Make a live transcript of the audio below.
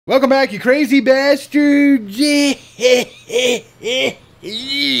Welcome back, you crazy bastards!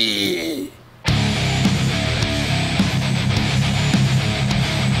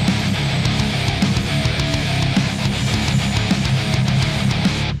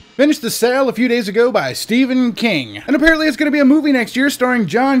 Finished The Cell a few days ago by Stephen King. And apparently it's going to be a movie next year starring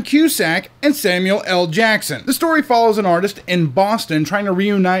John Cusack and Samuel L. Jackson. The story follows an artist in Boston trying to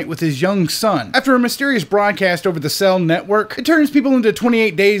reunite with his young son. After a mysterious broadcast over the Cell network, it turns people into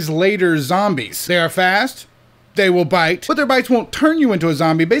 28 days later zombies. They are fast. They will bite, but their bites won't turn you into a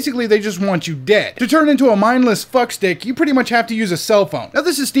zombie. Basically, they just want you dead. To turn into a mindless fuckstick, you pretty much have to use a cell phone. Now,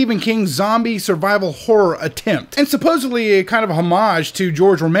 this is Stephen King's zombie survival horror attempt, and supposedly a kind of homage to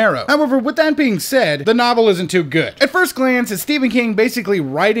George Romero. However, with that being said, the novel isn't too good. At first glance, it's Stephen King basically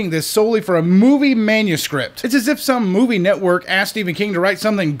writing this solely for a movie manuscript. It's as if some movie network asked Stephen King to write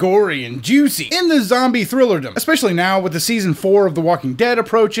something gory and juicy in the zombie thrillerdom, especially now with the season 4 of The Walking Dead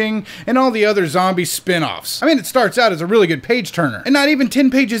approaching and all the other zombie spin-offs. I mean, it starts out as a really good page turner, and not even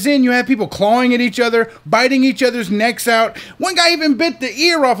 10 pages in, you have people clawing at each other, biting each other's necks out. One guy even bit the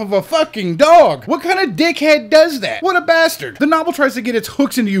ear off of a fucking dog. What kind of dickhead does that? What a bastard. The novel tries to get its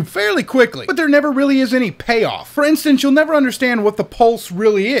hooks into you fairly quickly, but there never really is any payoff. For instance, you'll never understand what the pulse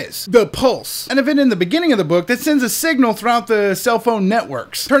really is. The pulse, an event in the beginning of the book that sends a signal throughout the cell phone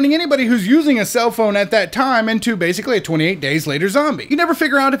networks, turning anybody who's using a cell phone at that time into basically a 28 days later zombie. You never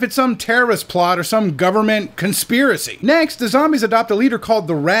figure out if it's some terrorist plot or some government conspiracy. Next, the zombies adopt a leader called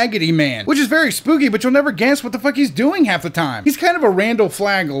the Raggedy Man, which is very spooky, but you'll never guess what the fuck he's doing half the time. He's kind of a Randall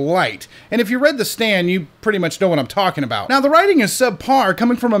Flagg light, and if you read The Stand, you pretty much know what I'm talking about. Now, the writing is subpar,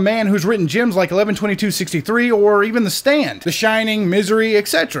 coming from a man who's written gems like 11/22/63 or even The Stand, The Shining, Misery,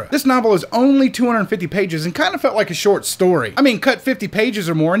 etc. This novel is only 250 pages and kind of felt like a short story. I mean, cut 50 pages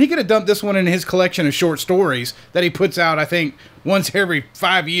or more, and he could have dumped this one in his collection of short stories that he puts out, I think, once every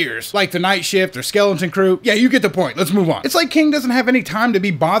 5 years, like The Night Shift or Skeleton Crew. Yeah, you get the point. Let's move on. It's like King doesn't have any time to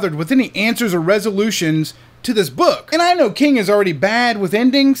be bothered with any answers or resolutions to this book. And I know King is already bad with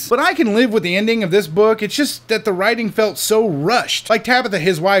endings, but I can live with the ending of this book. It's just that the writing felt so rushed. Like Tabitha,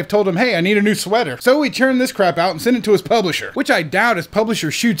 his wife, told him, hey, I need a new sweater. So he churned this crap out and sent it to his publisher, which I doubt his publisher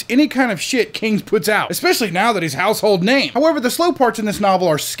shoots any kind of shit King puts out, especially now that he's household name. However, the slow parts in this novel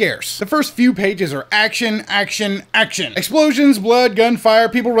are scarce. The first few pages are action, action, action. Explosions, blood, gunfire,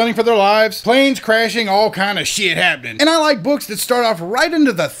 people running for their lives, planes crashing, all kind of shit happening. And I like books that start off right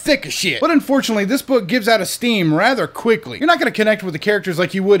into the thick of shit. But unfortunately, this book gives out a steam rather quickly. You're not going to connect with the characters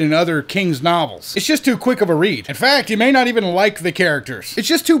like you would in other King's novels. It's just too quick of a read. In fact, you may not even like the characters. It's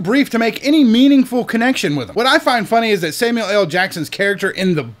just too brief to make any meaningful connection with them. What I find funny is that Samuel L. Jackson's character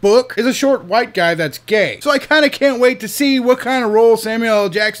in the book is a short white guy that's gay. So I kind of can't wait to see what kind of role Samuel L.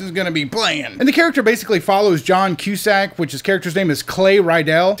 Jackson's going to be playing. And the character basically follows John Cusack, which his character's name is Clay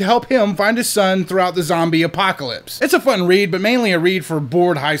Rydell, to help him find his son throughout the zombie apocalypse. It's a fun read, but mainly a read for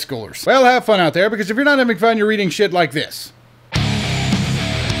bored high schoolers. Well, have fun out there, because if you're not having fun, you're reading shit like this.